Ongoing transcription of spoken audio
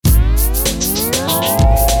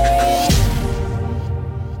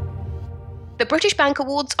British Bank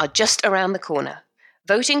Awards are just around the corner.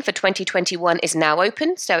 Voting for 2021 is now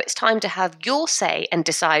open, so it's time to have your say and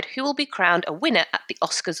decide who will be crowned a winner at the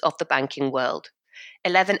Oscars of the banking world.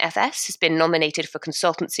 11FS has been nominated for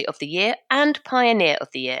Consultancy of the Year and Pioneer of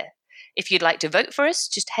the Year. If you'd like to vote for us,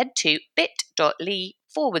 just head to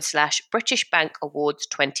bit.ly/British Bank Awards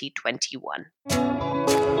 2021.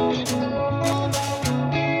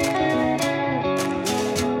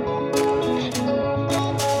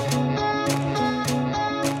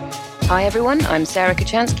 Hi everyone, I'm Sarah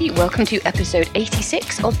Kachansky. Welcome to episode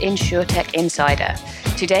 86 of InsurTech Insider.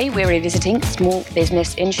 Today we're revisiting small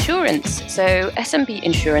business insurance. So SMB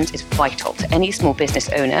insurance is vital to any small business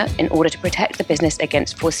owner in order to protect the business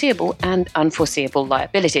against foreseeable and unforeseeable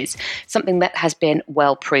liabilities, something that has been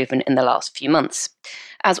well proven in the last few months.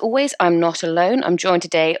 As always, I'm not alone. I'm joined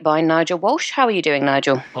today by Nigel Walsh. How are you doing,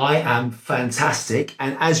 Nigel? I am fantastic.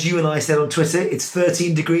 And as you and I said on Twitter, it's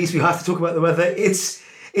 13 degrees. We have to talk about the weather.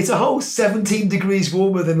 It's a whole 17 degrees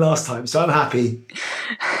warmer than last time, so I'm happy.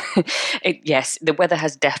 Yes, the weather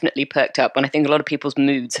has definitely perked up, and I think a lot of people's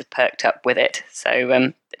moods have perked up with it.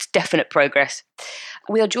 So it's definite progress.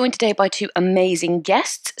 We are joined today by two amazing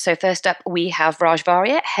guests. So first up, we have Raj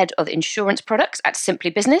Varia, Head of Insurance Products at Simply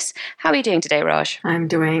Business. How are you doing today, Raj? I'm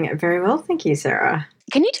doing very well, thank you, Sarah.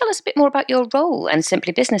 Can you tell us a bit more about your role and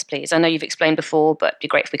Simply Business, please? I know you've explained before, but it'd be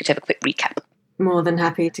great if we could have a quick recap. More than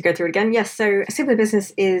happy to go through it again. Yes, so Simply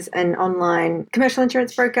Business is an online commercial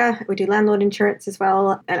insurance broker. We do landlord insurance as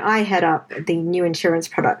well. And I head up the new insurance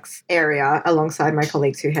products area alongside my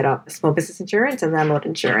colleagues who head up small business insurance and landlord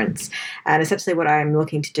insurance. And essentially what I'm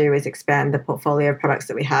looking to do is expand the portfolio of products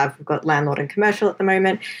that we have. We've got landlord and commercial at the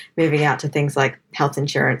moment, moving out to things like health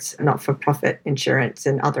insurance, not-for-profit insurance,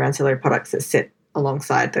 and other ancillary products that sit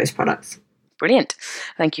alongside those products. Brilliant.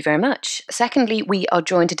 Thank you very much. Secondly, we are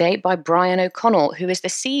joined today by Brian O'Connell, who is the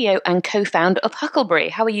CEO and co-founder of Huckleberry.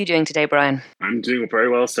 How are you doing today, Brian? I'm doing very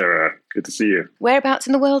well, Sarah. Good to see you. Whereabouts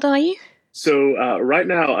in the world are you? So right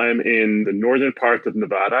now I'm in the northern part of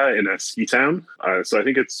Nevada in a ski town. So I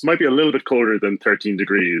think it might be a little bit colder than 13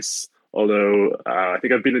 degrees. Although I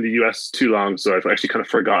think I've been in the US too long, so I've actually kind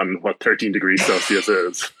of forgotten what 13 degrees Celsius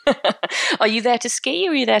is. Are you there to ski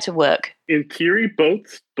or are you there to work? In theory,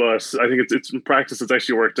 both. But I think it's in practice, it's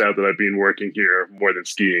actually worked out that I've been working here more than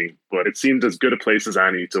skiing. But it seemed as good a place as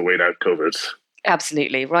any to wait out COVID.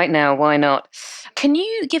 Absolutely. Right now, why not? Can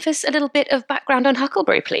you give us a little bit of background on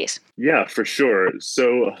Huckleberry, please? Yeah, for sure.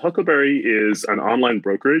 So Huckleberry is an online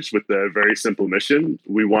brokerage with a very simple mission.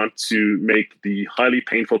 We want to make the highly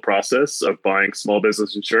painful process of buying small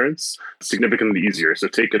business insurance significantly easier. So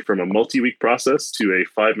take it from a multi-week process to a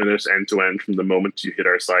 5-minute end-to-end from the moment you hit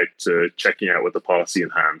our site to checking out with the policy in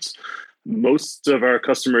hand. Most of our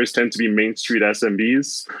customers tend to be Main Street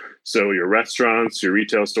SMBs, so your restaurants, your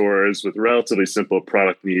retail stores with relatively simple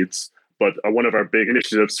product needs. But one of our big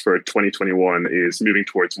initiatives for 2021 is moving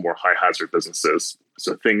towards more high-hazard businesses.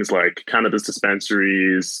 So things like cannabis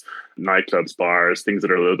dispensaries, nightclubs, bars, things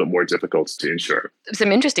that are a little bit more difficult to insure.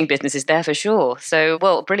 Some interesting businesses there for sure. So,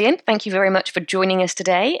 well, brilliant. Thank you very much for joining us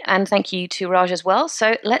today. And thank you to Raj as well.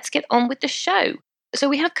 So let's get on with the show. So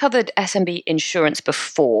we have covered SMB insurance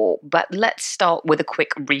before, but let's start with a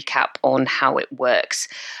quick recap on how it works.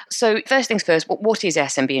 So first things first, what is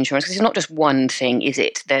SMB insurance? Because it's not just one thing, is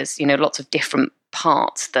it? There's, lots of different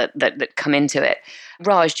parts that come into it.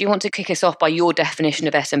 Raj, do you want to kick us off by your definition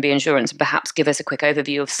of SMB insurance and perhaps give us a quick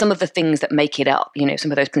overview of some of the things that make it up, some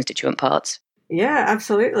of those constituent parts? Yeah,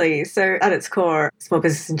 absolutely. So at its core, small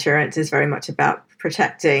business insurance is very much about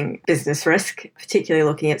protecting business risk, particularly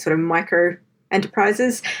looking at sort of micro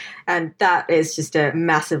enterprises. And that is just a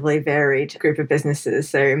massively varied group of businesses.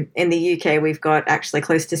 So in the UK, we've got actually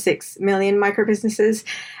close to 6 million micro businesses.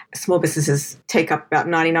 Small businesses take up about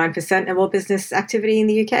 99% of all business activity in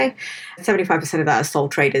the UK. 75% of that are sole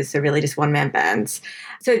traders, so really just one-man bands.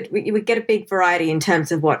 So we get a big variety in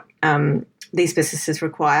terms of what these businesses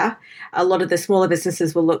require. A lot of the smaller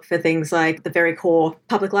businesses will look for things like the very core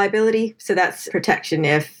public liability. So that's protection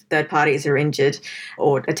if third parties are injured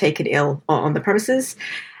or are taken ill on the premises.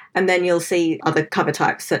 And then you'll see other cover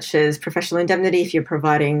types such as professional indemnity if you're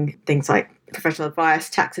providing things like professional advice,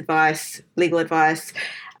 tax advice, legal advice.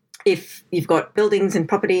 If you've got buildings and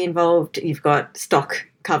property involved, you've got stock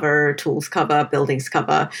cover, tools cover, buildings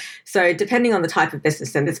cover. So depending on the type of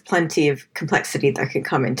business, then there's plenty of complexity that can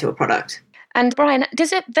come into a product. And Brian,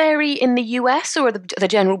 does it vary in the US, or are the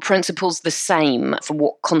general principles the same for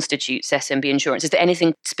what constitutes SMB insurance? Is there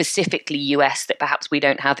anything specifically US that perhaps we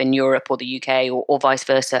don't have in Europe or the UK, or vice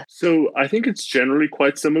versa? So I think it's generally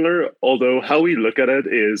quite similar, although how we look at it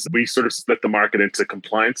is we sort of split the market into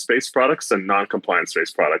compliance-based products and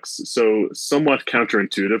non-compliance-based products. So somewhat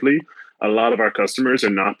counterintuitively, a lot of our customers are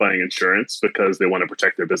not buying insurance because they want to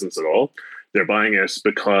protect their business at all. They're buying it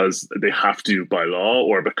because they have to by law,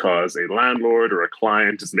 or because a landlord or a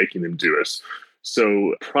client is making them do it.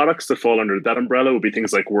 So products that fall under that umbrella would be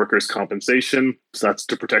things like workers' compensation. So that's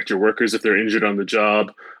to protect your workers if they're injured on the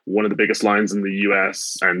job. One of the biggest lines in the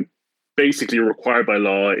US, and basically required by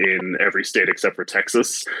law in every state except for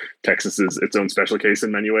Texas. Texas is its own special case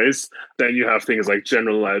in many ways. Then you have things like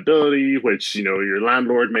general liability, which, your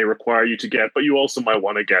landlord may require you to get, but you also might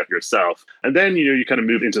want to get yourself. And then, you kind of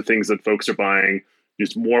move into things that folks are buying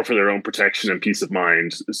just more for their own protection and peace of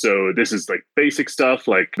mind. So this is like basic stuff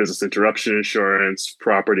like business interruption insurance,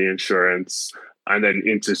 property insurance, and then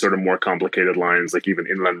into sort of more complicated lines like even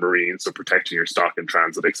inland marine, so protecting your stock in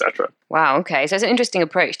transit, etc. Wow, okay. So it's an interesting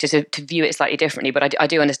approach to view it slightly differently, but I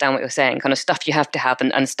do understand what you're saying, kind of stuff you have to have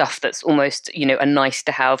and stuff that's almost, a nice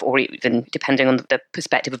to have, or even depending on the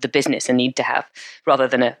perspective of the business, a need to have, rather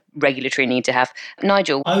than a regulatory need to have.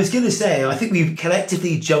 Nigel? I was going to say, I think we've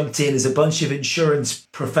collectively jumped in as a bunch of insurance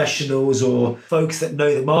professionals or folks that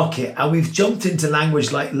know the market, and we've jumped into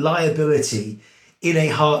language like liability in a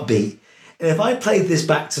heartbeat. And if I played this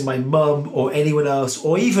back to my mum or anyone else,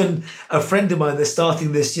 or even a friend of mine that's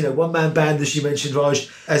starting this, one-man band, as you mentioned, Raj,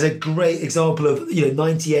 as a great example of,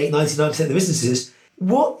 98, 99% of the businesses,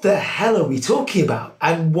 what the hell are we talking about?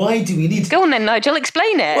 And why do we need to... Go on then, Nigel,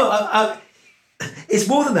 explain it. Well, it's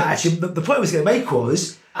more than that, actually. The point I was going to make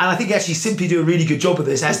was, and I think actually Simply do a really good job of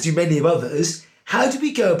this, as do many of others, how do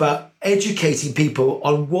we go about educating people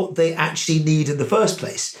on what they actually need in the first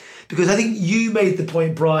place? Because I think you made the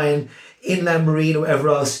point, Brian, inland marine or whatever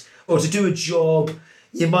else, or to do a job,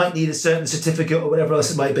 you might need a certain certificate or whatever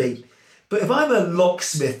else it might be. But if I'm a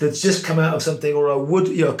locksmith that's just come out of something, or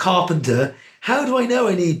a carpenter, how do I know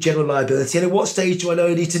I need general liability? And at what stage do I know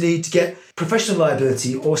I need to get professional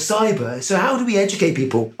liability or cyber? So how do we educate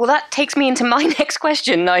people? Well, that takes me into my next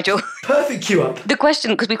question, Nigel. Perfect cue up. The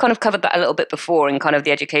question, because we kind of covered that a little bit before in kind of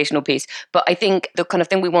the educational piece, but I think the kind of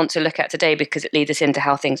thing we want to look at today, because it leads us into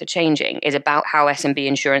how things are changing, is about how SMB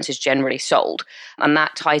insurance is generally sold. And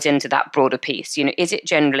that ties into that broader piece. Is it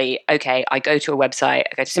generally, okay, I go to a website,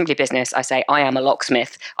 I go to Simply Business, I say, I am a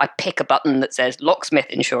locksmith, I pick a button that says locksmith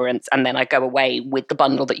insurance, and then I go away with the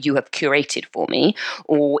bundle that you have curated for me?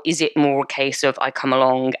 Or is it more a case of I come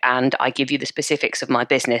along and I give you the specifics of my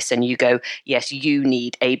business and you go, yes, you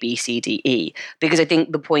need A, B, C, D, E? Because I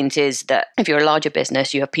think the point is that if you're a larger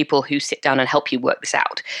business, you have people who sit down and help you work this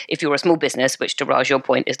out. If you're a small business, which to Raj, your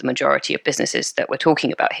point, is the majority of businesses that we're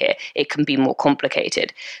talking about here, it can be more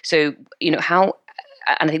complicated. So, how...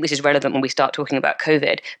 And I think this is relevant when we start talking about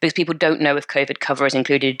COVID, because people don't know if COVID cover is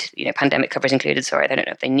included, pandemic cover is included, they don't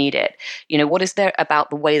know if they need it. What is there about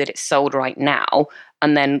the way that it's sold right now?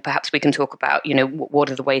 And then perhaps we can talk about, what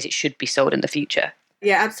are the ways it should be sold in the future?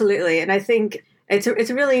 Yeah, absolutely. And I think it's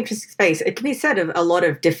a really interesting space. It can be said of a lot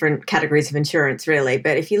of different categories of insurance, really.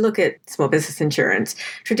 But if you look at small business insurance,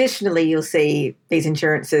 traditionally you'll see these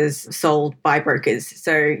insurances sold by brokers.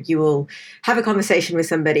 So you will have a conversation with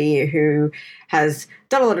somebody who has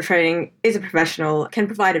done a lot of training, is a professional, can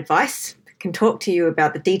provide advice, can talk to you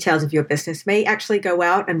about the details of your business, may actually go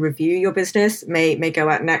out and review your business, may go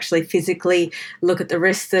out and actually physically look at the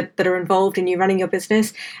risks that are involved in you running your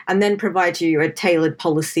business, and then provide you a tailored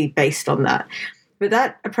policy based on that. But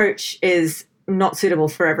that approach is not suitable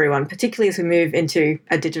for everyone, particularly as we move into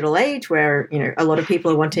a digital age where, a lot of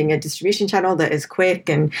people are wanting a distribution channel that is quick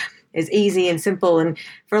and is easy and simple. And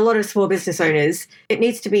for a lot of small business owners, it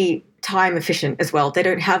needs to be time efficient as well. They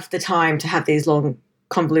don't have the time to have these long,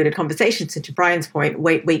 convoluted conversations. And to Brian's point,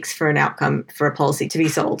 wait weeks for an outcome for a policy to be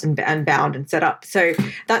sold and bound and set up. So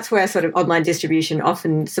that's where sort of online distribution,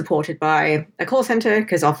 often supported by a call center,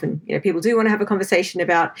 because often people do want to have a conversation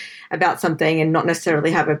about something and not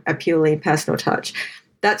necessarily have a purely personal touch.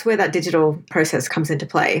 That's where that digital process comes into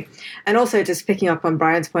play. And also, just picking up on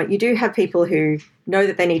Brian's point, you do have people who know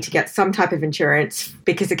that they need to get some type of insurance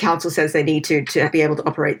because the council says they need to be able to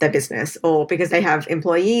operate their business, or because they have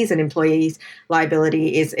employees and employees'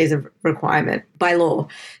 liability is a requirement by law.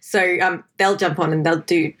 So they'll jump on and they'll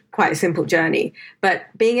do quite a simple journey. But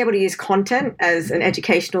being able to use content as an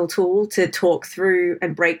educational tool to talk through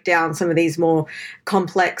and break down some of these more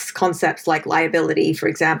complex concepts like liability, for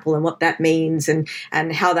example, and what that means and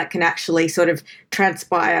how that can actually sort of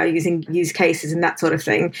transpire using use cases and that sort of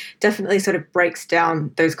thing, definitely sort of breaks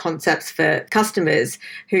down those concepts for customers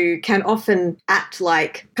who can often act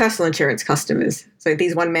like personal insurance customers. So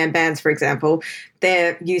these one-man bands, for example,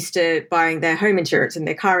 they're used to buying their home insurance and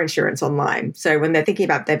their car insurance online. So when they're thinking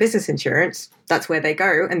about their business insurance, that's where they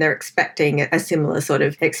go, and they're expecting a similar sort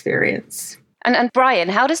of experience. And Brian,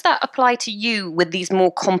 how does that apply to you with these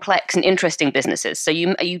more complex and interesting businesses? So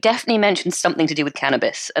you definitely mentioned something to do with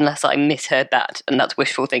cannabis, unless I misheard that, and that's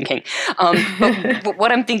wishful thinking. But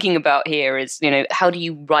what I'm thinking about here is, how do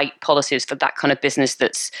you write policies for that kind of business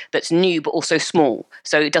that's new but also small,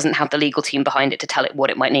 so it doesn't have the legal team behind it to tell it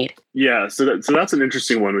what it might need? Yeah, so that's an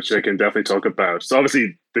interesting one, which I can definitely talk about. So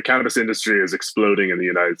obviously, the cannabis industry is exploding in the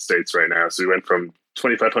United States right now. So we went from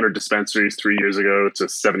 2,500 dispensaries 3 years ago to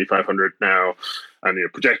 7,500 now, and they're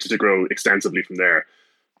projected to grow extensively from there.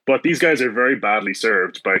 But these guys are very badly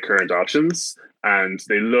served by current options, and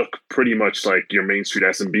they look pretty much like your Main Street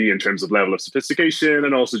SMB in terms of level of sophistication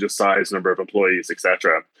and also just size, number of employees,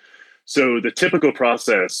 etc. So the typical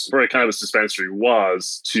process for a cannabis dispensary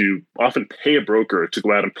was to often pay a broker to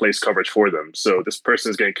go out and place coverage for them. So this person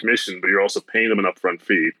is getting commission, but you're also paying them an upfront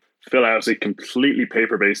fee. Fill out a completely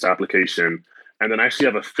paper-based application, and then actually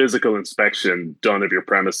have a physical inspection done of your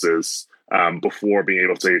premises before being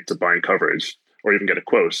able to bind coverage or even get a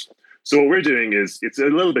quote. So what we're doing is it's a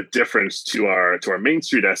little bit different to our Main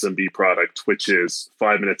Street SMB product, which is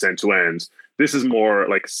 5 minutes end to end. This is more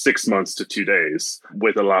like 6 months to 2 days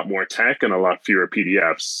with a lot more tech and a lot fewer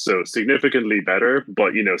PDFs. So significantly better,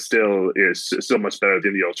 but still is so much better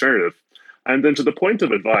than the alternative. And then to the point of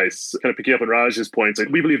advice, kind of picking up on Raj's points,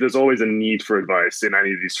 we believe there's always a need for advice in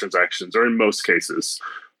any of these transactions, or in most cases.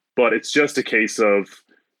 But it's just a case of,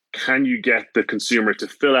 can you get the consumer to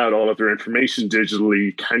fill out all of their information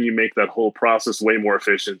digitally? Can you make that whole process way more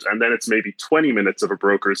efficient? And then it's maybe 20 minutes of a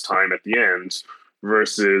broker's time at the end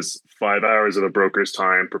versus 5 hours of a broker's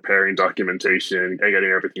time preparing documentation and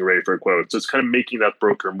getting everything ready for a quote. So it's kind of making that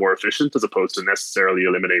broker more efficient as opposed to necessarily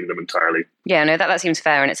eliminating them entirely. Yeah, no, that seems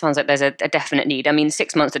fair, and it sounds like there's a definite need. I mean,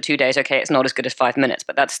 6 months to 2 days, okay, it's not as good as 5 minutes,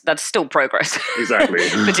 but that's still progress. Exactly.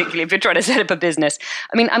 Particularly if you're trying to set up a business.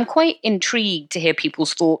 I mean, I'm quite intrigued to hear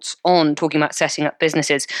people's thoughts on talking about setting up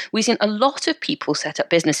businesses. We've seen a lot of people set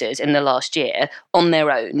up businesses in the last year on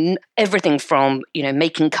their own, everything from,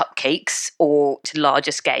 making cupcakes or to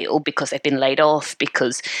larger scale because they've been laid off,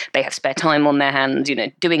 because they have spare time on their hands,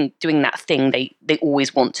 doing that thing they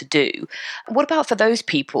always want to do. What about for those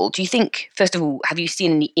people? Do you think, first of all, have you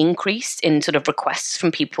seen any increase in sort of requests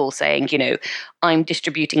from people saying, I'm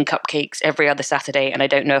distributing cupcakes every other Saturday and I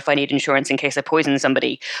don't know if I need insurance in case I poison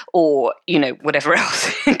somebody, or, whatever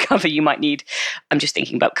else cover you might need? I'm just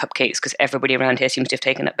thinking about cupcakes because everybody around here seems to have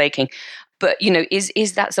taken up baking. But,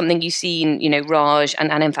 is that something you've seen, Raj,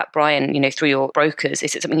 and in fact, Brian, through your brokers?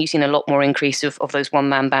 Is it something you've seen a lot more increase of those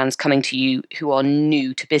one-man bands coming to you who are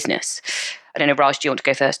new to business? I don't know, Raj, do you want to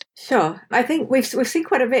go first? Sure. I think we've seen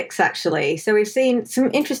quite a mix, actually. So we've seen some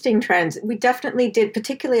interesting trends. We definitely did,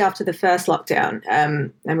 particularly after the first lockdown.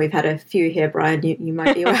 And we've had a few here, Brian, you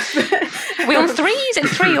might be aware. Are we on three? Is it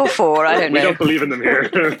 3 or 4? I don't know. We don't believe in them here.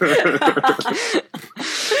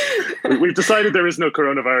 We've decided there is no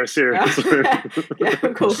coronavirus here. Yeah,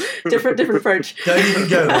 cool. Different approach. Don't even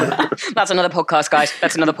go there. That's another podcast, guys.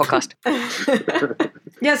 That's another podcast.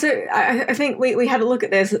 Yeah, so I think we had a look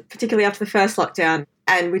at this, particularly after the first lockdown,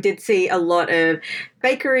 and we did see a lot of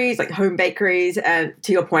bakeries, like home bakeries, and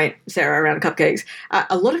to your point, Sarah, around cupcakes,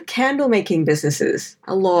 a lot of candle-making businesses,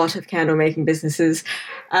 but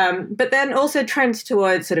then also trends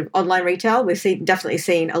towards sort of online retail. We've definitely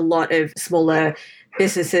seen a lot of smaller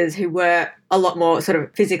businesses who were a lot more sort of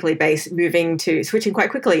physically based, switching quite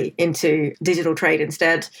quickly into digital trade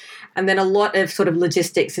instead. And then a lot of sort of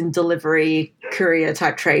logistics and delivery courier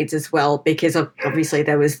type trades as well, because obviously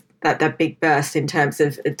there was that big burst in terms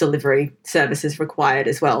of delivery services required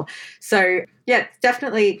as well. So yeah,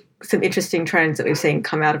 definitely some interesting trends that we've seen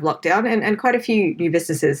come out of lockdown, and quite a few new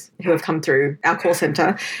businesses who have come through our call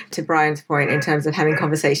center, to Brian's point, in terms of having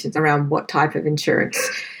conversations around what type of insurance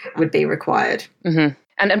would be required. Mm-hmm.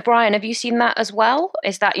 And Brian, have you seen that as well?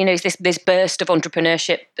 Is that, is this burst of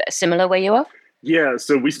entrepreneurship similar where you are? Yeah,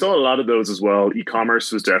 so we saw a lot of those as well.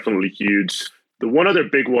 E-commerce was definitely huge. The one other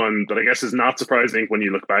big one that I guess is not surprising when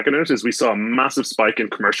you look back at it is we saw a massive spike in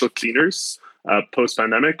commercial cleaners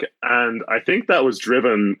post-pandemic. And I think that was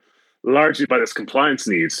driven largely by this compliance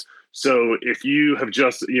needs. So if you have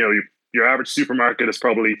just, you Your average supermarket is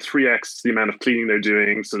probably 3x the amount of cleaning they're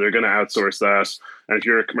doing, so they're going to outsource that. And if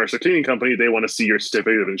you're a commercial cleaning company, they want to see your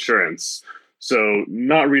certificate of insurance. So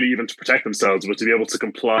not really even to protect themselves, but to be able to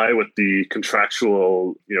comply with the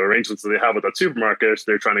contractual, arrangements that they have with that supermarket,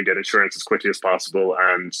 they're trying to get insurance as quickly as possible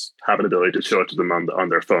and have an ability to show it to them on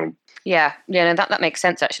their phone. Yeah, no, that makes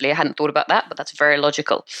sense, actually. I hadn't thought about that, but that's very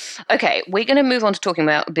logical. Okay, we're going to move on to talking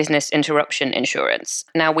about business interruption insurance.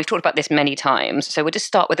 Now, we've talked about this many times, so we'll just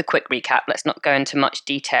start with a quick recap. Let's not go into much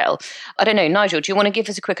detail. I don't know, Nigel, do you want to give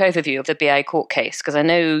us a quick overview of the BA court case? Because I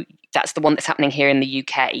know that's the one that's happening here in the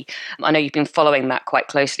UK. I know you've been following that quite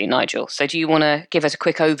closely, Nigel. So do you want to give us a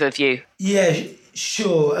quick overview? Yeah,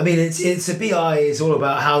 sure. I mean, it's a BI is all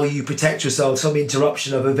about how you protect yourself from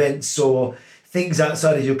interruption of events or things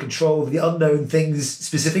outside of your control, the unknown things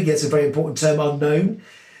specifically. It's a very important term, unknown.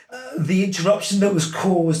 The interruption that was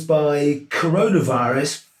caused by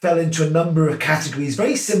coronavirus fell into a number of categories,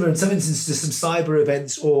 very similar in some instances to some cyber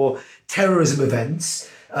events or terrorism events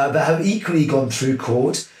that have equally gone through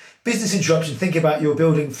court. Business interruption, think about your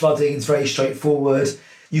building flooding, it's very straightforward.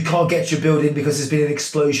 You can't get to your building because there's been an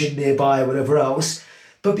explosion nearby or whatever else.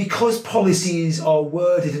 But because policies are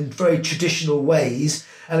worded in very traditional ways,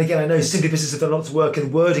 and again, I know Simply Business have done lots of work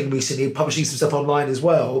in wording recently and publishing some stuff online as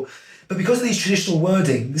well, but because of these traditional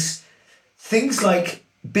wordings, things like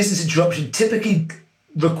business interruption typically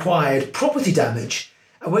required property damage.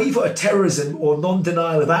 And where you've got a terrorism or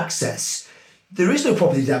non-denial of access, there is no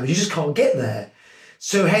property damage, you just can't get there.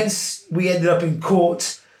 So hence, we ended up in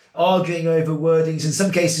court arguing over wordings. In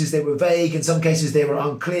some cases, they were vague. In some cases, they were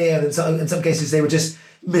unclear. And in some cases, they were just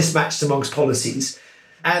mismatched amongst policies.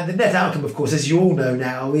 And the net outcome, of course, as you all know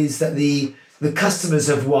now, is that the customers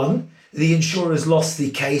have won. The insurers lost the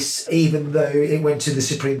case, even though it went to the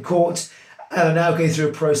Supreme Court, and are now going through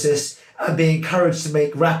a process and being encouraged to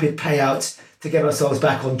make rapid payouts to get ourselves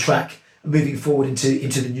back on track, moving forward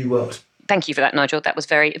into the new world. Thank you for that, Nigel. That was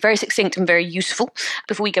very, very succinct and very useful.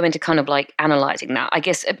 Before we go into kind of like analysing that, I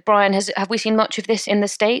guess, Brian, have we seen much of this in the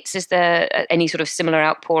States? Is there any sort of similar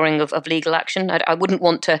outpouring of legal action? I wouldn't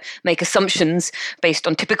want to make assumptions based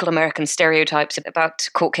on typical American stereotypes about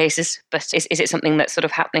court cases, but is it something that's sort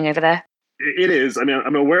of happening over there? It is. I mean,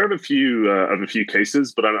 I'm aware of a few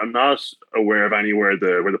cases, but I'm not aware of anywhere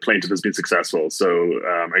where the plaintiff has been successful. So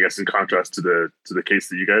I guess in contrast to the case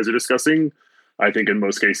that you guys are discussing, I think in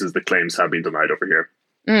most cases, the claims have been denied over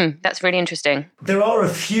here. That's really interesting. There are a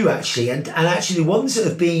few, actually, and actually the ones that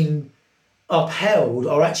have been upheld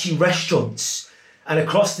are actually restaurants. And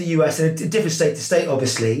across the US, and it differs state to state,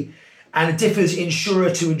 obviously, and it differs insurer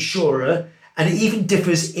to insurer, and it even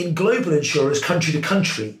differs in global insurers, country to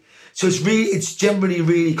country. So it's generally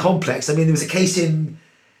really complex. I mean, there was a case in,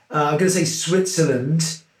 I'm going to say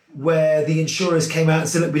Switzerland, where the insurers came out and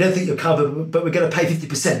said, look, we don't think you're covered, but we're going to pay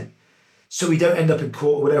 50%. So we don't end up in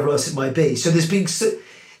court or whatever else it might be. So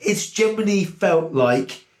it's generally felt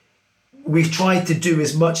like we've tried to do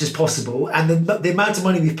as much as possible, and the amount of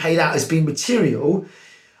money we've paid out has been material.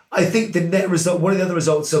 I think the net result, one of the other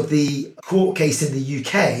results of the court case in the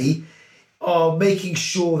UK, are making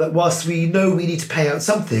sure that whilst we know we need to pay out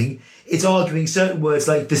something, it's arguing certain words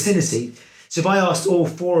like vicinity. So if I asked all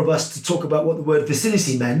four of us to talk about what the word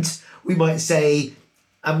vicinity meant, we might say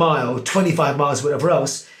a mile, 25 miles, whatever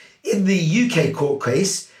else. In the UK court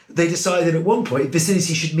case, they decided at one point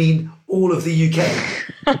vicinity should mean all of the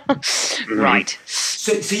UK. Right.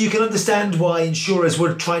 So you can understand why insurers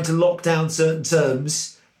were trying to lock down certain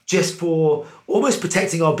terms just for almost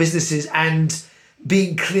protecting our businesses and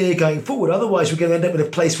being clear going forward. Otherwise, we're going to end up in a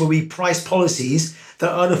place where we price policies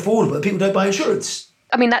that are unaffordable and people don't buy insurance.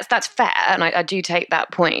 I mean, that's fair, and I do take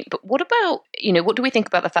that point. But what about, what do we think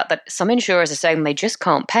about the fact that some insurers are saying they just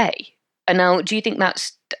can't pay? And now, do you think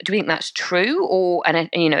that's true, or and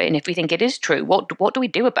if we think it is true, what do we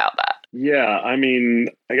do about that? Yeah, I mean,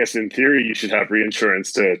 I guess in theory you should have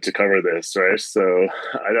reinsurance to cover this, right? So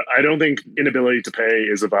I don't think inability to pay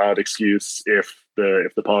is a valid excuse if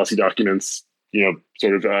the policy documents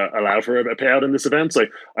sort of allow for a payout in this event. So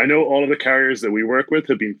I know all of the carriers that we work with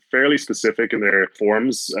have been fairly specific in their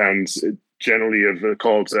forms and generally have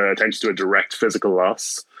called attention to a direct physical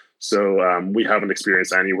loss. So we haven't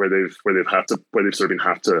experienced any where they've sort of been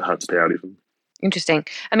had to pay out even. Interesting.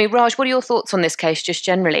 I mean, Raj, what are your thoughts on this case just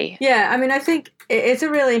generally? Yeah, I mean, I think it's a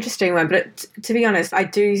really interesting one, but to be honest, I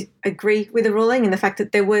do agree with the ruling and the fact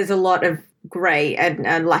that there was a lot of grey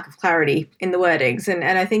and lack of clarity in the wordings. And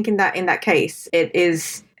I think in that case, it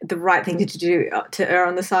is the right thing to do to err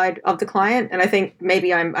on the side of the client. And I think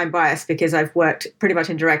maybe I'm biased because I've worked pretty much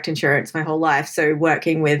in direct insurance my whole life. So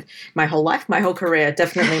working with my whole career,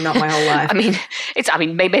 definitely not my whole life.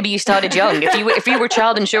 Maybe you started young. If you were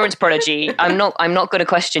child insurance prodigy, I'm not going to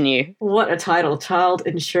question you. What a title, child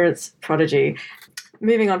insurance prodigy.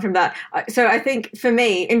 Moving on from that. So I think for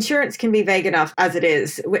me, insurance can be vague enough as it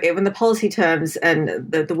is. When the policy terms and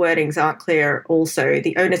the wordings aren't clear, also,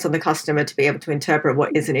 the onus on the customer to be able to interpret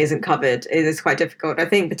what is and isn't covered is quite difficult. I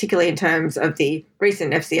think particularly in terms of the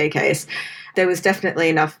recent FCA case, there was definitely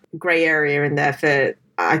enough grey area in there for,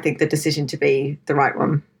 I think, the decision to be the right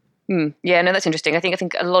one. Yeah, no, that's interesting. I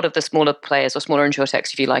think a lot of the smaller players or smaller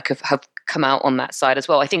insurtechs, if you like, have come out on that side as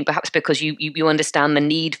well. I think perhaps because you understand the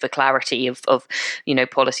need for clarity of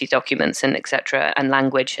policy documents and etc. and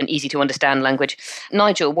language and easy to understand language.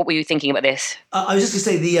 Nigel, what were you thinking about this? I was just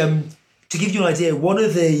going to say to give you an idea, one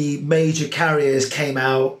of the major carriers came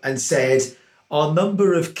out and said our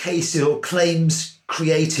number of cases or claims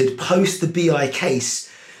created post the BI case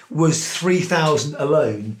was 3,000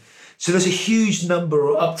 alone. So there's a huge number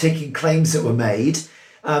or uptick in claims that were made.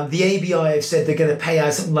 The ABI have said they're going to pay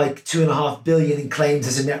out something like $2.5 billion in claims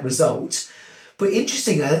as a net result. But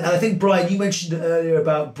interesting, and I think, Brian, you mentioned earlier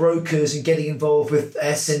about brokers and getting involved with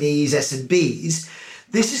SMEs, SMBs.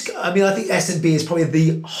 I think SMB is probably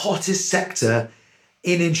the hottest sector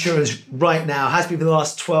in insurance right now, has been for the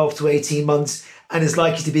last 12 to 18 months and is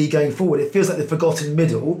likely to be going forward. It feels like the forgotten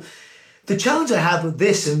middle. The challenge I have with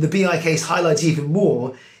this, and the BI case highlights even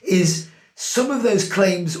more, is some of those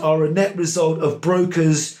claims are a net result of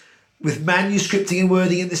brokers with manuscripting and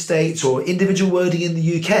wording in the States or individual wording in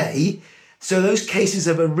the UK. So those cases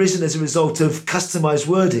have arisen as a result of customized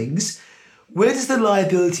wordings. Where does the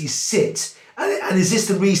liability sit? And is this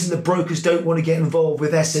the reason that brokers don't want to get involved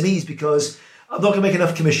with SMEs? Because I'm not going to make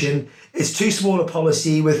enough commission. It's too small a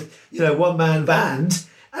policy with one-man band,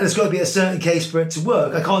 and it's got to be a certain case for it to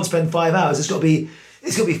work. I can't spend 5 hours. It's got to be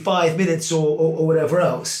 5 minutes or whatever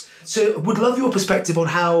else. So would love your perspective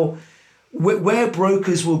on where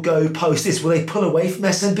brokers will go post this. Will they pull away from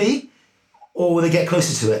SMB or will they get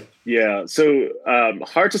closer to it? Yeah, so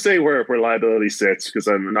hard to say where liability sits because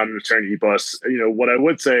I'm not an attorney, but what I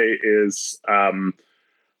would say is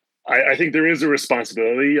I think there is a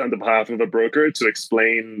responsibility on the behalf of a broker to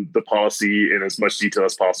explain the policy in as much detail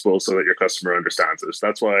as possible so that your customer understands it.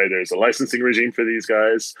 That's why there's a licensing regime for these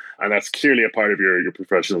guys, and that's clearly a part of your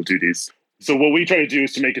professional duties. So what we try to do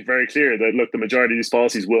is to make it very clear that, look, the majority of these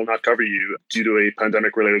policies will not cover you due to a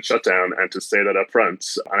pandemic-related shutdown, and to say that up front.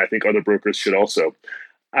 And I think other brokers should also.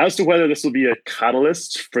 As to whether this will be a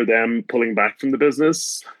catalyst for them pulling back from the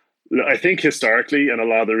business, I think historically, and a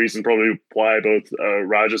lot of the reason probably why both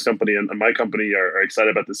Raj's company and my company are excited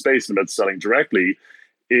about the space and about selling directly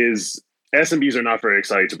is SMBs are not very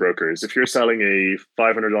exciting to brokers. If you're selling a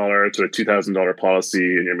 $500 to a $2,000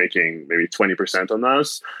 policy and you're making maybe 20% on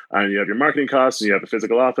that, and you have your marketing costs and you have a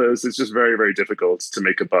physical office, it's just very, very difficult to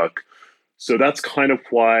make a buck. So that's kind of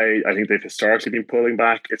why I think they've historically been pulling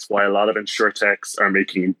back. It's why a lot of insurtechs are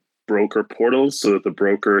making broker portals so that the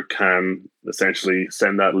broker can essentially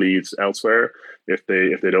send that lead elsewhere if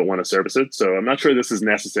they don't want to service it. So I'm not sure this is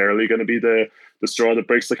necessarily going to be the straw that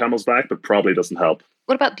breaks the camel's back, but probably doesn't help.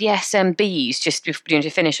 What about the SMBs? Just to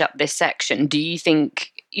finish up this section, do you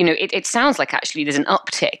think, it sounds like actually there's an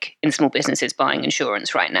uptick in small businesses buying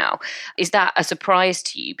insurance right now. Is that a surprise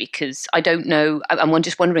to you? Because I don't know, I'm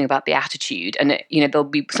just wondering about the attitude. And, there'll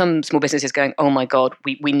be some small businesses going, oh my God,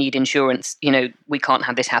 we need insurance. We can't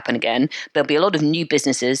have this happen again. There'll be a lot of new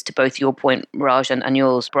businesses, to both your point, Raj, and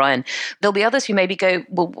yours, Brian. There'll be others who maybe go,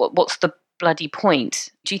 well, what's the bloody point?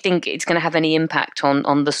 Do you think it's going to have any impact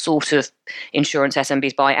on the sort of insurance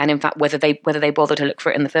SMBs buy, and in fact whether they bother to look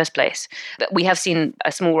for it in the first place? But we have seen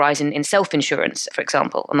a small rise in self-insurance, for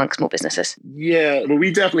example, among small businesses. Yeah, well,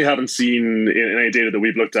 we definitely haven't seen in any data that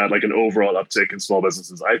we've looked at like an overall uptick in small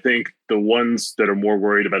businesses. I think the ones that are more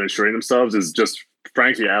worried about insuring themselves is just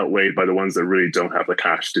frankly outweighed by the ones that really don't have the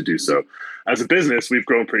cash to do so. As a business, we've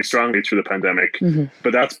grown pretty strongly through the pandemic,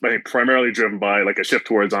 but that's primarily driven by like a shift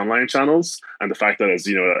towards online channels and the fact that as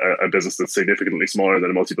a business that's significantly smaller than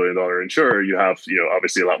a multi-billion-dollar insurer, you have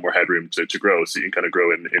obviously a lot more headroom to grow, so you can kind of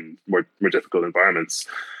grow in more difficult environments.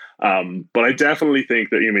 But I definitely think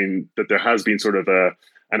that there has been sort of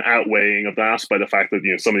an outweighing of that by the fact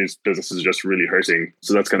that some of these businesses are just really hurting.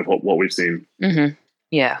 So that's kind of what we've seen.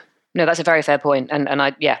 Yeah. No, that's a very fair point. And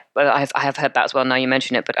I have heard that as well. Now you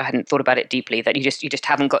mention it, but I hadn't thought about it deeply, that you just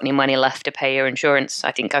haven't got any money left to pay your insurance.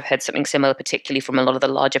 I think I've heard something similar, particularly from a lot of the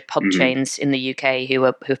larger pub chains in the UK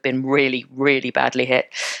who've been really, really badly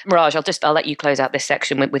hit. Raj, I'll let you close out this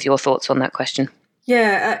section with your thoughts on that question.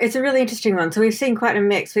 Yeah, it's a really interesting one. So we've seen quite a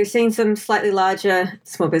mix. We've seen some slightly larger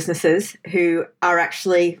small businesses who are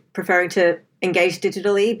actually preferring to engage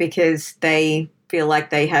digitally because they feel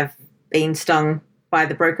like they have been stung by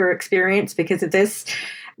the broker experience because of this.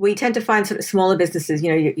 We tend to find sort of smaller businesses,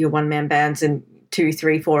 your one-man bands and 2,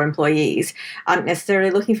 3, 4 employees aren't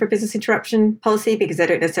necessarily looking for a business interruption policy because they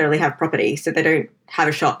don't necessarily have property. So they don't have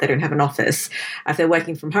a shop, they don't have an office. If they're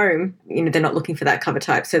working from home, they're not looking for that cover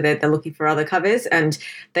type. So they're looking for other covers, and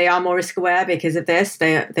they are more risk aware because of this.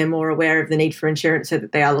 They're more aware of the need for insurance, so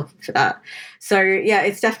that they are looking for that. So yeah,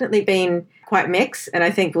 it's definitely been quite mixed, and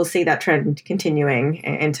I think we'll see that trend continuing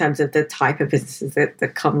in terms of the type of businesses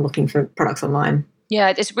that come looking for products online.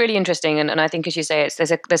 Yeah, it's really interesting, and I think, as you say,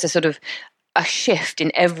 there's a sort of a shift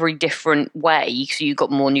in every different way. So you've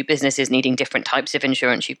got more new businesses needing different types of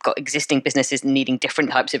insurance. You've got existing businesses needing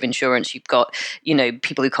different types of insurance. You've got,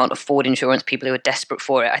 people who can't afford insurance, people who are desperate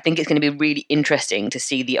for it. I think it's going to be really interesting to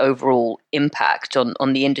see the overall impact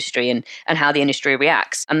on the industry and how the industry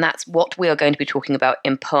reacts. And that's what we are going to be talking about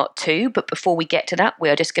in part 2. But before we get to that, we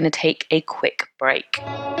are just going to take a quick break.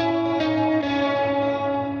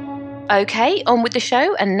 Okay, on with the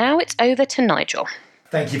show. And now it's over to Nigel.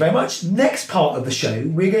 Thank you very much. Next part of the show,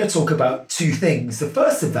 we're going to talk about 2 things. The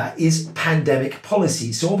first of that is pandemic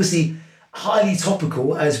policy. So obviously highly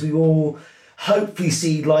topical as we all hopefully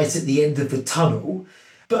see light at the end of the tunnel.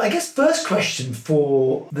 But I guess first question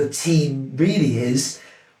for the team really is,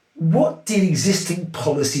 what did existing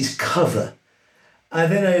policies cover? I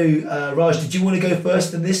don't know, Raj, did you want to go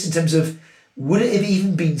first in this in terms of, would it have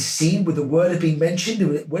even been seen? Would the word have been mentioned?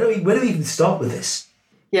 Where do we even start with this?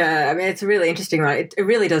 Yeah, I mean, it's a really interesting one. It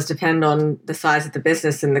really does depend on the size of the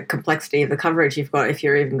business and the complexity of the coverage you've got if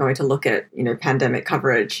you're even going to look at, pandemic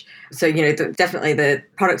coverage. So, definitely the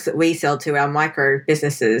products that we sell to our micro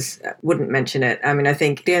businesses wouldn't mention it. I mean, I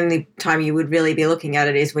think the only time you would really be looking at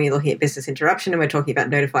it is when you're looking at business interruption and we're talking about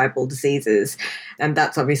notifiable diseases. And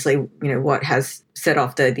that's obviously, what has set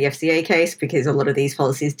off the FCA case, because a lot of these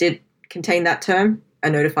policies did contain that term, a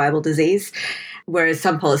notifiable disease, whereas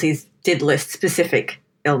some policies did list specific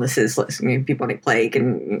illnesses like bubonic plague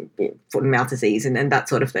and foot and mouth disease and that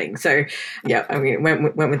sort of thing. So yeah, I mean,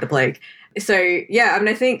 went with the plague. So yeah, I mean,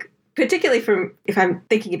 I think particularly if I'm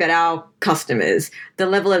thinking about our customers, the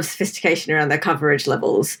level of sophistication around their coverage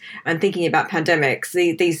levels and thinking about pandemics,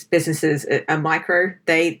 these businesses are micro.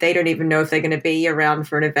 They don't even know if they're going to be around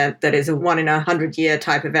for an event that is a 1 in 100 year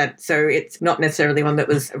type event. So it's not necessarily one that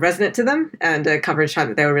was resonant to them and a coverage type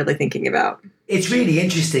that they were really thinking about. It's really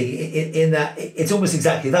interesting in that it's almost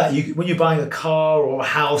exactly that. When you're buying a car or a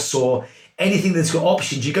house or anything that's got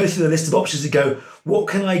options, you go through the list of options and go, what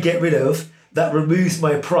can I get rid of that removes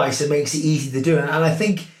my price and makes it easy to do? And I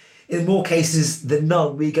think in more cases than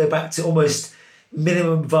none, we go back to almost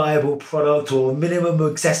minimum viable product or minimum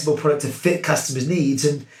accessible product to fit customers' needs.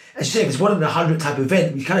 And as you say, if it's 1 in 100 type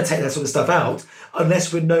event, we kind of take that sort of stuff out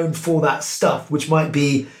unless we're known for that stuff, which might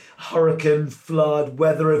be hurricane, flood,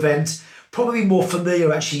 weather event. Probably more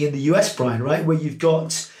familiar actually in the US, Brian, right? Where you've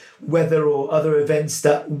got weather or other events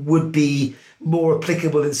that would be more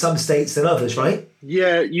applicable in some states than others, right?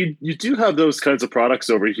 Yeah, you do have those kinds of products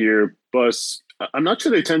over here, but I'm not sure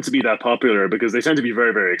they tend to be that popular because they tend to be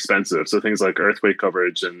very, very expensive. So things like earthquake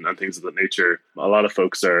coverage and things of that nature, a lot of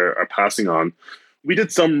folks are passing on. We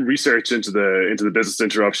did some research into the business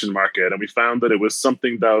interruption market, and we found that it was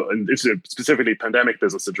something that, and specifically pandemic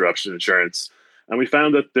business interruption insurance. And we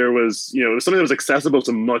found that there was, it was something that was accessible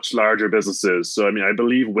to much larger businesses. So, I mean, I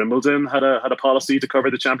believe Wimbledon had a policy to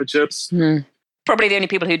cover the championships. Mm. Probably the only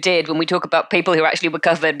people who did. When we talk about people who actually were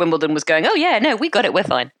covered, Wimbledon was going, oh yeah, no, we got it, we're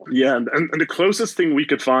fine. Yeah, and the closest thing we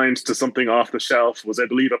could find to something off the shelf was, I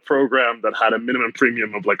believe, a program that had a minimum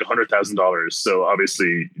premium of like $100,000. So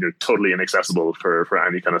obviously, totally inaccessible for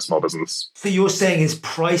any kind of small business. So you're saying it's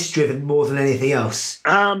price driven more than anything else?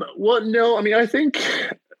 Well, no, I mean, I think...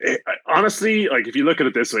 honestly, like if you look at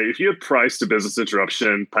it this way, if you had priced a business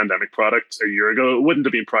interruption pandemic product a year ago, it wouldn't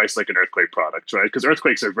have been priced like an earthquake product, right? Because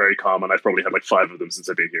earthquakes are very common. I've probably had like 5 of them since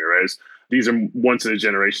I've been here, right? These are once in a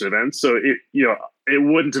generation events. So it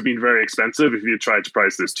wouldn't have been very expensive if you tried to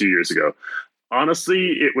price this 2 years ago.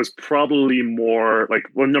 Honestly, it was probably more like,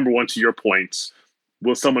 well, number one, to your point,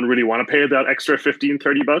 will someone really want to pay that extra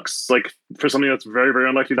 $15-$30 like for something that's very, very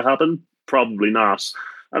unlikely to happen? Probably not.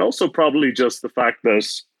 And also probably just the fact that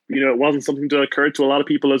it wasn't something that occurred to a lot of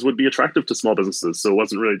people as would be attractive to small businesses. So it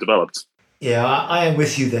wasn't really developed. Yeah, I am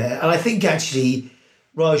with you there. And I think actually,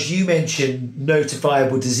 Raj, you mentioned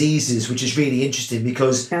notifiable diseases, which is really interesting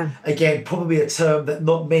because, again, probably a term that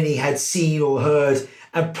not many had seen or heard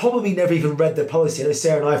and probably never even read their policy. I know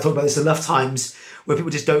Sarah and I have talked about this enough times where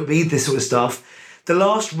people just don't read this sort of stuff. The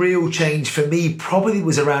last real change for me probably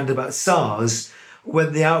was around about SARS,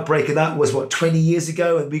 when the outbreak of that was, 20 years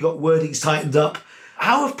ago, and we got wordings tightened up.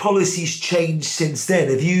 How have policies changed since then?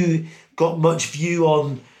 Have you got much view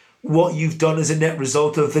on what you've done as a net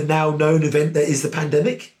result of the now known event that is the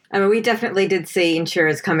pandemic? I mean, we definitely did see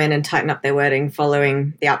insurers come in and tighten up their wording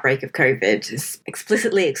following the outbreak of COVID,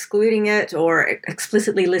 explicitly excluding it or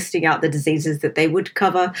explicitly listing out the diseases that they would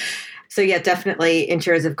cover. So yeah, definitely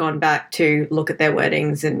insurers have gone back to look at their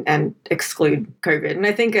wordings and exclude COVID. And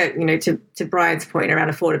I think, to Brian's point around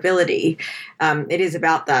affordability, it is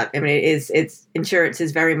about that. I mean, it's insurance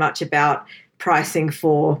is very much about pricing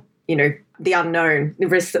for, the unknown, the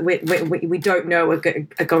risks that we don't know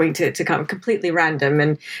are going to come completely random.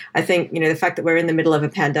 And I think, the fact that we're in the middle of a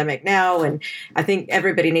pandemic now, and I think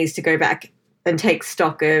everybody needs to go back and take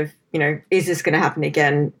stock of, is this going to happen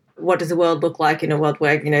again? What does the world look like in a world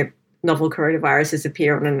where, novel coronaviruses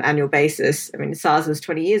appear on an annual basis? I mean, SARS was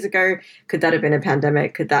 20 years ago. Could that have been a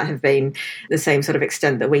pandemic? Could that have been the same sort of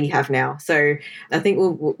extent that we have now? So I think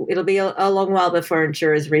it'll be a long while before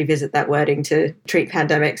insurers revisit that wording to treat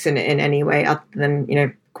pandemics in any way other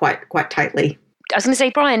than, quite tightly. I was going to say,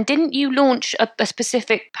 Brian, didn't you launch a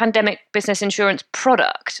specific pandemic business insurance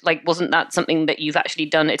product? Like, wasn't that something that you've actually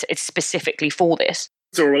done? It's specifically for this.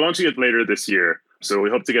 So we're launching it later this year. So we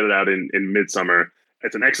hope to get it out in midsummer.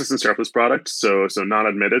 It's an excess and surplus product, so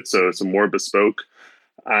non-admitted, so more bespoke.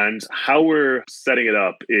 And how we're setting it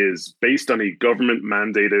up is based on a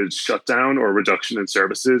government-mandated shutdown or reduction in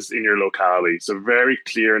services in your locality. So very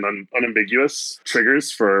clear and unambiguous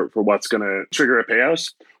triggers for what's going to trigger a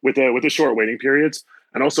payout with a short waiting period,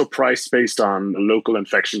 and also price based on local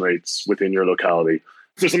infection rates within your locality.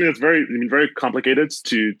 So something that's very complicated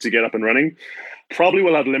to get up and running. Probably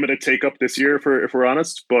will have limited take-up this year, if we're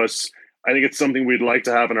honest, but I think it's something we'd like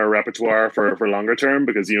to have in our repertoire for longer term,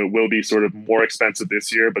 because it will be sort of more expensive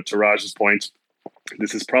this year. But to Raj's point,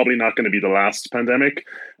 this is probably not going to be the last pandemic.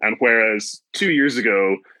 And whereas 2 years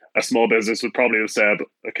ago, a small business would probably have said,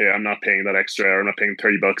 okay, I'm not paying that extra, or I'm not paying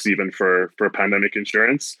 $30 even for pandemic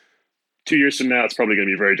insurance. 2 years from now, it's probably going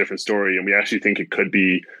to be a very different story. And we actually think it could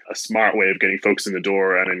be a smart way of getting folks in the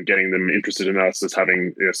door and then getting them interested in us as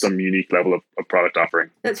having some unique level of product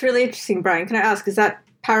offering. That's really interesting, Brian. Can I ask, is that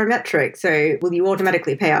parametric? So will you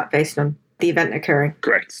automatically pay out based on the event occurring?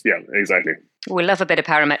 Correct. Yeah, exactly. We love a bit of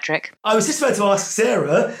parametric. I was just about to ask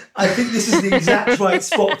Sarah. I think this is the exact right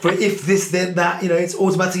spot for if this, then that, it's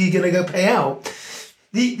automatically going to go pay out.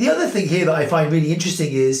 The other thing here that I find really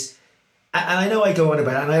interesting is, and I know I go on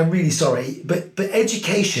about it, and I'm really sorry, but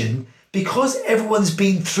education, because everyone's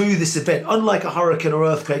been through this event, unlike a hurricane or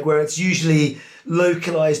earthquake where it's usually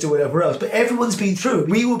localized or whatever else, but everyone's been through it.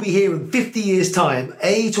 We will be here in 50 years' time,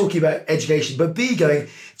 A, talking about education, but B, going,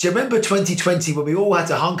 do you remember 2020 when we all had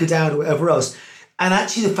to hunker down or whatever else? And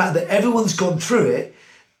actually the fact that everyone's gone through it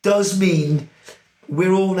does mean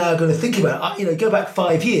we're all now going to think about it. Go back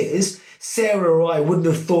 5 years, Sarah or I wouldn't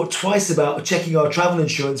have thought twice about checking our travel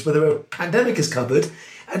insurance, whether a pandemic is covered.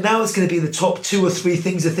 And now it's going to be the top 2 or 3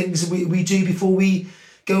 things we do before we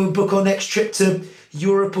go and book our next trip to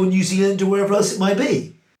Europe or New Zealand or wherever else it might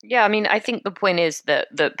be. Yeah, I mean, I think the point is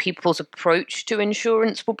that people's approach to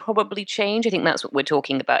insurance will probably change. I think that's what we're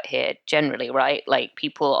talking about here generally, right? Like,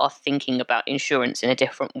 people are thinking about insurance in a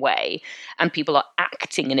different way, and people are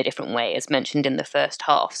acting in a different way, as mentioned in the first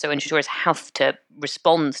half. So insurers have to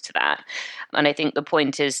respond to that. And I think the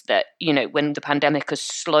point is that, when the pandemic has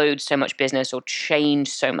slowed so much business or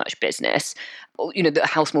changed so much business,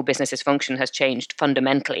 how small businesses function has changed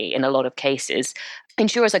fundamentally in a lot of cases.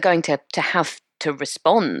 Insurers are going to have to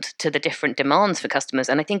respond to the different demands for customers.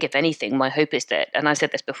 And I think, if anything, my hope is that, and I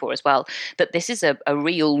said this before as well, that this is a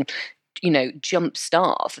real jump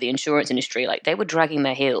start for the insurance industry. Like, they were dragging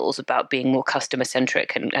their heels about being more customer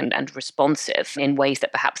centric and responsive in ways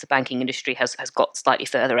that perhaps the banking industry has got slightly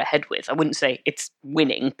further ahead with. I wouldn't say it's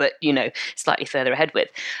winning, but slightly further ahead with.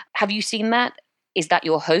 Have you seen that? Is that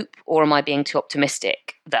your hope, or am I being too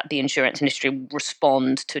optimistic that the insurance industry will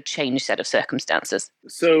respond to a changed set of circumstances?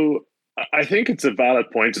 So I think it's a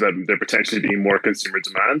valid point about there potentially being more consumer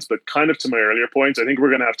demands, but kind of to my earlier point, I think we're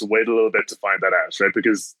going to have to wait a little bit to find that out, right?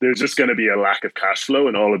 Because there's just going to be a lack of cash flow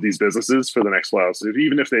in all of these businesses for the next while. So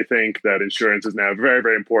even if they think that insurance is now very,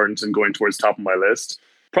 very important and going towards the top of my list,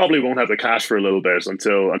 probably won't have the cash for a little bit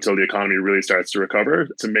until the economy really starts to recover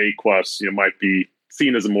to make what might be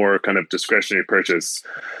seen as a more kind of discretionary purchase.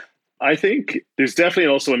 I think there's definitely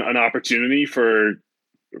also an opportunity for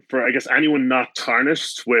I guess anyone not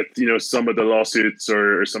tarnished with some of the lawsuits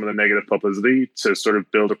or some of the negative publicity to sort of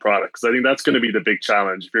build a product. Because I think that's going to be the big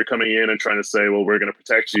challenge. If you're coming in and trying to say, well, we're going to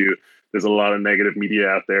protect you, there's a lot of negative media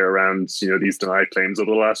out there around, these denied claims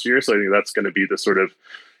over the last year. So I think that's going to be the sort of,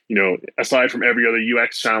 aside from every other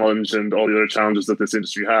UX challenge and all the other challenges that this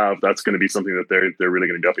industry have, that's going to be something that they're really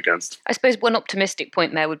going to be up against. I suppose one optimistic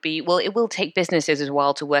point there would be, well, it will take businesses as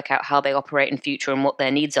well to work out how they operate in future and what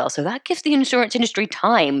their needs are. So that gives the insurance industry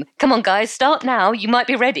time. Come on, guys, start now. You might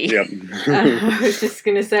be ready. Yep. I was just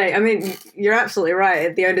going to say, I mean, you're absolutely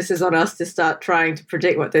right. The onus is on us to start trying to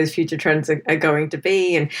predict what those future trends are going to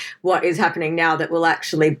be and what is happening now that will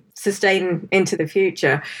actually sustain into the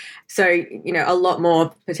future. So, a lot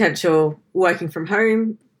more potential working from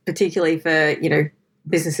home, particularly for,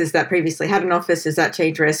 businesses that previously had an office. Does that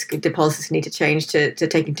change risk? Do policies need to change to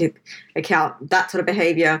take into account that sort of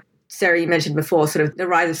behavior? Sarah, you mentioned before sort of the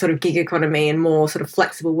rise of sort of gig economy and more sort of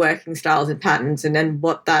flexible working styles and patterns, and then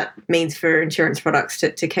what that means for insurance products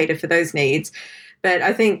to cater for those needs. But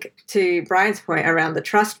I think to Brian's point around the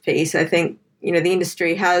trust piece, I think, the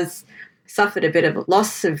industry has suffered a bit of a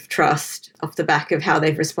loss of trust off the back of how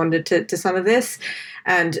they've responded to some of this.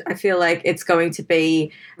 And I feel like it's going to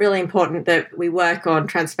be really important that we work on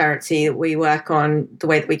transparency, that we work on the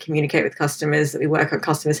way that we communicate with customers, that we work on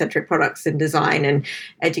customer-centric products and design and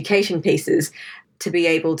education pieces to be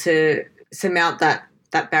able to surmount that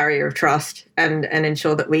barrier of trust and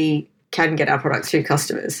ensure that we can get our products to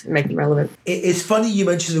customers and make them relevant. It's funny you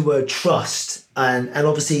mentioned the word trust, and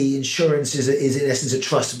obviously insurance is in essence a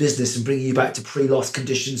trust business and bringing you back to pre-loss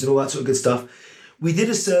conditions and all that sort of good stuff. We did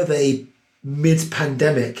a survey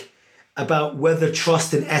mid-pandemic about whether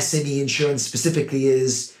trust in SME insurance specifically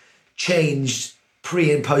is changed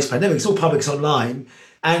pre and post-pandemic. It's all public, it's online.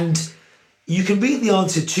 And you can read the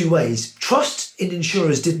answer two ways. Trust in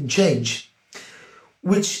insurers didn't change,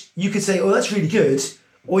 which you could say, oh, that's really good.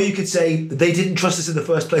 Or you could say they didn't trust us in the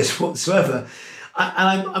first place whatsoever.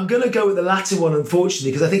 And I'm going to go with the latter one,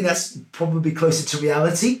 unfortunately, because I think that's probably closer to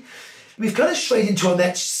reality. We've kind of strayed into our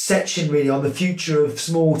next section, really, on the future of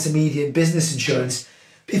small to medium business insurance.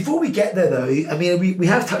 Before we get there, though, I mean, we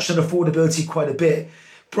have touched on affordability quite a bit.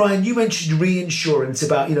 Brian, you mentioned reinsurance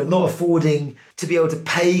about, not affording to be able to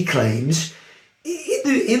pay claims.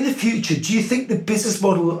 In the future, do you think the business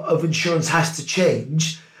model of insurance has to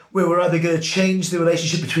change, where we're either going to change the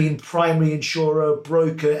relationship between primary insurer,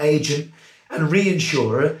 broker, agent, and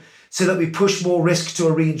reinsurer, so that we push more risk to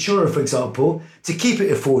a reinsurer, for example, to keep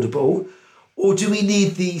it affordable? Or do we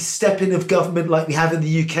need the step in of government like we have in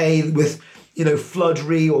the UK with, flood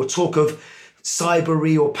re or talk of cyber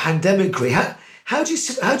re or pandemic re? How do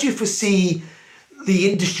you foresee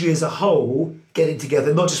the industry as a whole getting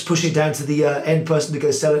together, not just pushing it down to the end person to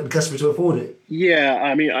go sell it and customer to afford it? Yeah,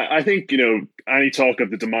 I mean, I think, any talk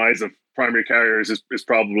of the demise of primary carriers is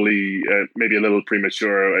probably maybe a little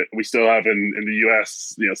premature. We still have in the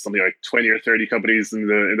US, something like 20 or 30 companies in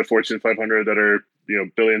the Fortune 500 that are,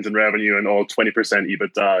 billions in revenue and all 20%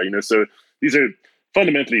 EBITDA, so these are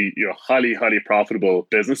fundamentally, highly, highly profitable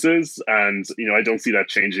businesses. And, I don't see that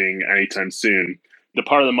changing anytime soon. The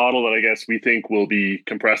part of the model that I guess we think will be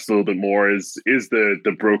compressed a little bit more is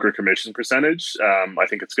the broker commission percentage. I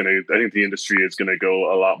think the industry is going to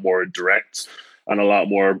go a lot more direct and a lot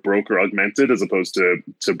more broker augmented as opposed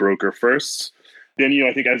to broker first. Then,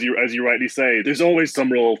 I think as you rightly say, there's always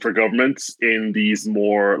some role for government in these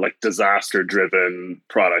more like disaster driven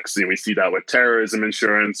products. We see that with terrorism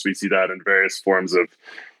insurance. We see that in various forms of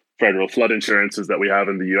federal flood insurances that we have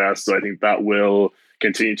in the US. So I think that will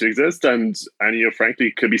continue to exist and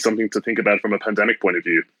frankly could be something to think about from a pandemic point of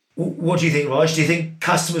view. What do you think, Raj? Do you think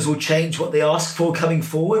customers will change what they ask for coming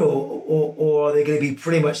forward, or are they going to be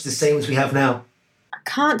pretty much the same as we have now? I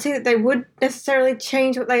can't see that they would necessarily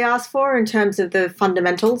change what they ask for in terms of the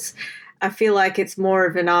fundamentals. I feel like it's more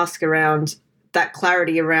of an ask around that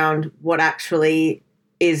clarity around what actually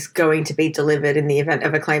is going to be delivered in the event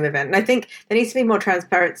of a claim event. And I think there needs to be more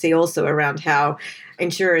transparency also around how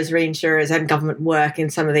insurers, reinsurers, and government work in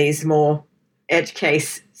some of these more edge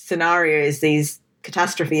case scenarios, these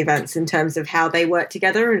catastrophe events, in terms of how they work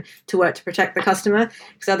together and to work to protect the customer.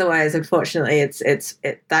 Because otherwise, unfortunately,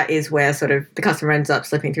 that is where sort of the customer ends up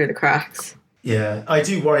slipping through the cracks. Yeah, I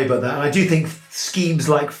do worry about that. And I do think schemes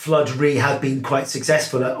like Flood Re have been quite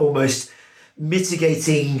successful at almost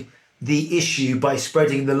mitigating the issue by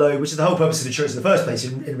spreading the load, which is the whole purpose of insurance in the first place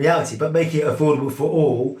in reality, but making it affordable for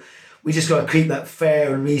all. We just got to keep that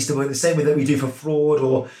fair and reasonable in the same way that we do for fraud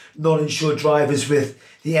or non-insured drivers with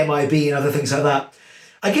the MIB and other things like that.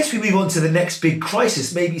 I guess we move on to the next big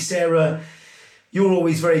crisis. Maybe, Sarah, you're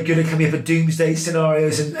always very good at coming up with doomsday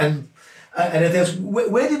scenarios and if there's,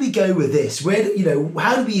 where do we go with this?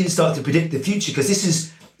 How do we even start to predict the future? Because this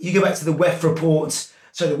is, you go back to the WEF report,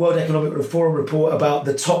 so the World Economic Forum report about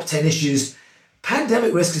the top 10 issues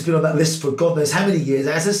pandemic risk has been on that list for God knows how many years,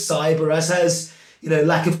 as has cyber, as has,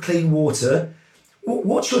 lack of clean water.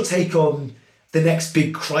 What's your take on the next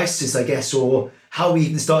big crisis, I guess, or how we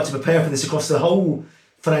even start to prepare for this across the whole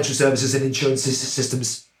financial services and insurance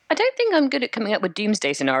systems? I don't think I'm good at coming up with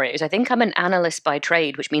doomsday scenarios. I think I'm an analyst by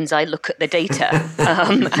trade, which means I look at the data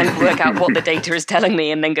and work out what the data is telling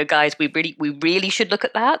me, and then go, guys, we really should look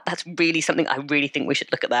at that. That's really something I really think we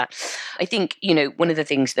should look at that. I think, one of the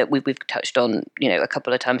things that we've touched on, a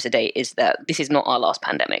couple of times today is that this is not our last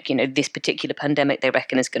pandemic. This particular pandemic, they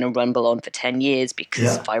reckon, is going to rumble on for 10 years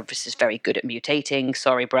because the virus is very good at mutating.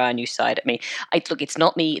 Sorry, Brian, you sighed at me. Look, it's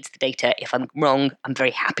not me, it's the data. If I'm wrong, I'm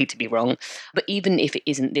very happy to be wrong. But even if it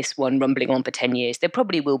isn't this one rumbling on for 10 years, there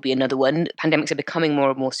probably will be another one. Pandemics are becoming more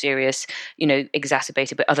and more serious,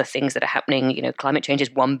 exacerbated by other things that are happening. Climate change is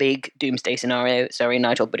one big doomsday scenario. Sorry,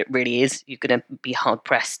 Nigel, but it really is. You're going to be hard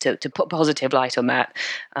pressed to put positive light on that.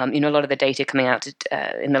 A lot of the data coming out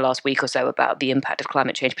in the last week or so about the impact of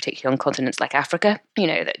climate change, particularly on continents like Africa,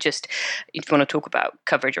 that just, if you want to talk about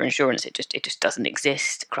coverage or insurance, it just doesn't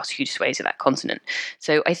exist across huge swathes of that continent.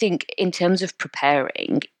 So I think in terms of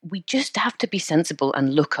preparing, we just have to be sensible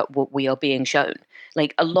and look at what we are being shown.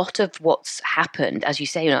 Like, a lot of what's happened, as you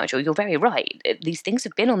say, Nigel, you're very right. These things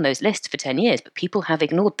have been on those lists for 10 years, but people have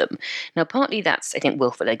ignored them. Now, partly that's, I think,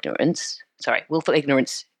 willful ignorance. Willful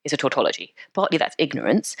ignorance is a tautology. Partly that's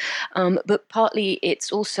ignorance, but partly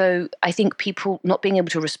it's also, I think, people not being able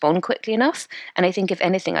to respond quickly enough. And I think, if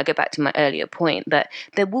anything, I go back to my earlier point that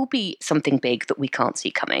there will be something big that we can't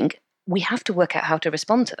see coming. We have to work out how to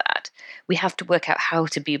respond to that. We have to work out how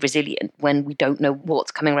to be resilient when we don't know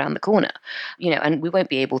what's coming around the corner. And we won't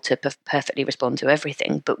be able to perfectly respond to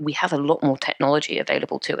everything, but we have a lot more technology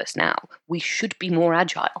available to us now. We should be more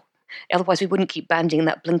agile. Otherwise, we wouldn't keep bandying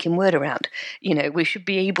that blinking word around. We should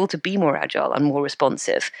be able to be more agile and more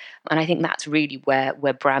responsive. And I think that's really where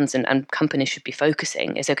brands and companies should be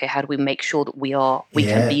focusing is, okay, how do we make sure that we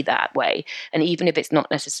can be that way? And even if it's not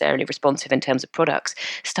necessarily responsive in terms of products,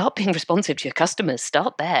 start being responsive to your customers.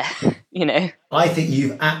 Start there, I think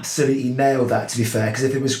you've absolutely nailed that, to be fair, because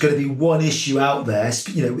if it was going to be one issue out there,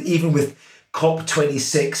 even with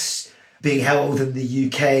COP26 being held in the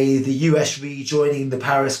UK, the US rejoining the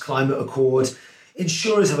Paris Climate Accord,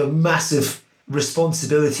 insurers have a massive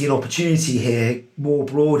responsibility and opportunity here more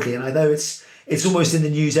broadly. And I know it's almost in the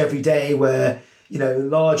news every day where,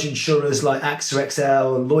 large insurers like AXA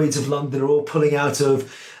XL and Lloyd's of London are all pulling out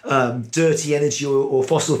of dirty energy or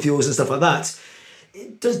fossil fuels and stuff like that.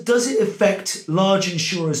 Does it affect large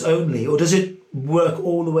insurers only, or does it work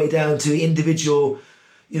all the way down to individual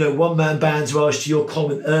one-man bands? Raj, to your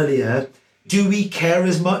comment earlier, do we care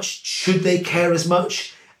as much? Should they care as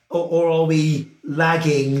much? Or are we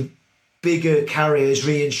lagging bigger carriers,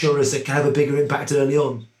 reinsurers that can have a bigger impact early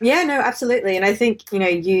on? Yeah, no, absolutely. And I think,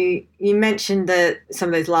 you mentioned that some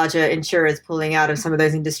of those larger insurers pulling out of some of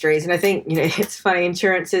those industries. And I think, it's funny,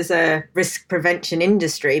 insurance is a risk prevention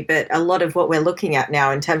industry, but a lot of what we're looking at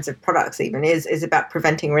now in terms of products even is about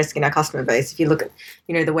preventing risk in our customer base. If you look at,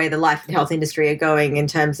 the way the life and health industry are going in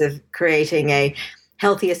terms of creating a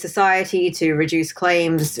healthier society to reduce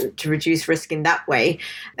claims, to reduce risk in that way,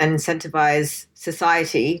 and incentivize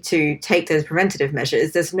society to take those preventative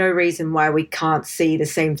measures, there's no reason why we can't see the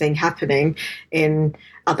same thing happening in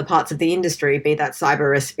other parts of the industry, be that cyber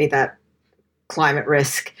risk, be that climate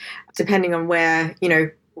risk, depending on where,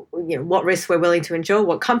 what risks we're willing to insure,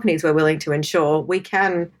 what companies we're willing to insure.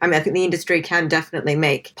 I think the industry can definitely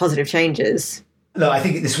make positive changes. No, I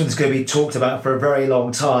think this one's going to be talked about for a very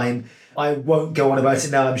long time. I won't go on about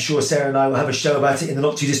it now. I'm sure Sarah and I will have a show about it in the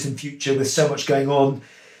not too distant future with so much going on.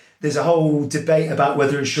 There's a whole debate about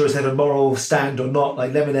whether insurers have a moral stand or not,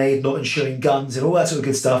 like Lemonade not insuring guns and all that sort of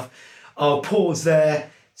good stuff. I'll pause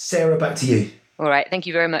there. Sarah, back to you. All right. Thank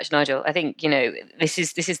you very much, Nigel. I think, this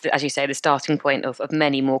is as you say, the starting point of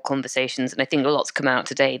many more conversations. And I think a lot's come out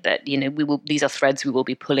today that, these are threads we will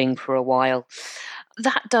be pulling for a while.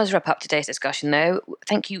 That does wrap up today's discussion, though.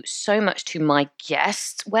 Thank you so much to my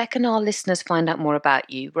guests. Where can our listeners find out more about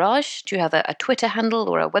you? Raj, do you have a Twitter handle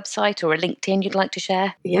or a website or a LinkedIn you'd like to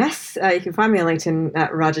share? Yes, you can find me on LinkedIn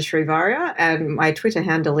at Rajashri Varya, and my Twitter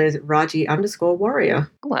handle is Raji_warrior.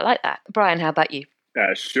 Oh, I like that. Brian, how about you?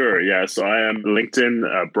 Sure. Yeah. So I am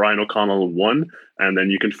LinkedIn, Brian O'Connell 1. And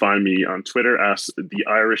then you can find me on Twitter as the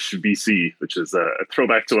Irish VC, which is a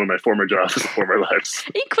throwback to one of my former jobs and former lives.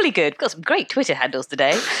 Equally good. Got some great Twitter handles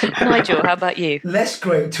today. Nigel, how about you? Less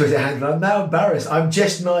great Twitter handle. I'm now embarrassed. I'm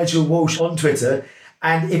just Nigel Walsh on Twitter.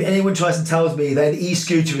 And if anyone tries and tells me that an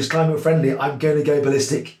e-scooter is climate friendly, I'm going to go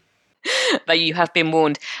ballistic. But you have been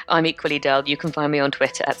warned. I'm equally dull. You can find me on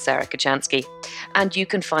Twitter at Sarah Kachansky. And you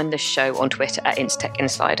can find the show on Twitter at Instech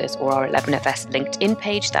Insiders or our 11FS LinkedIn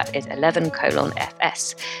page. That is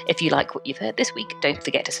 11:FS. If you like what you've heard this week, don't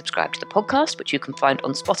forget to subscribe to the podcast, which you can find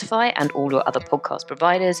on Spotify and all your other podcast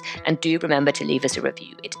providers. And do remember to leave us a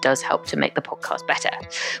review. It does help to make the podcast better.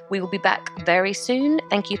 We will be back very soon.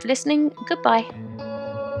 Thank you for listening. Goodbye.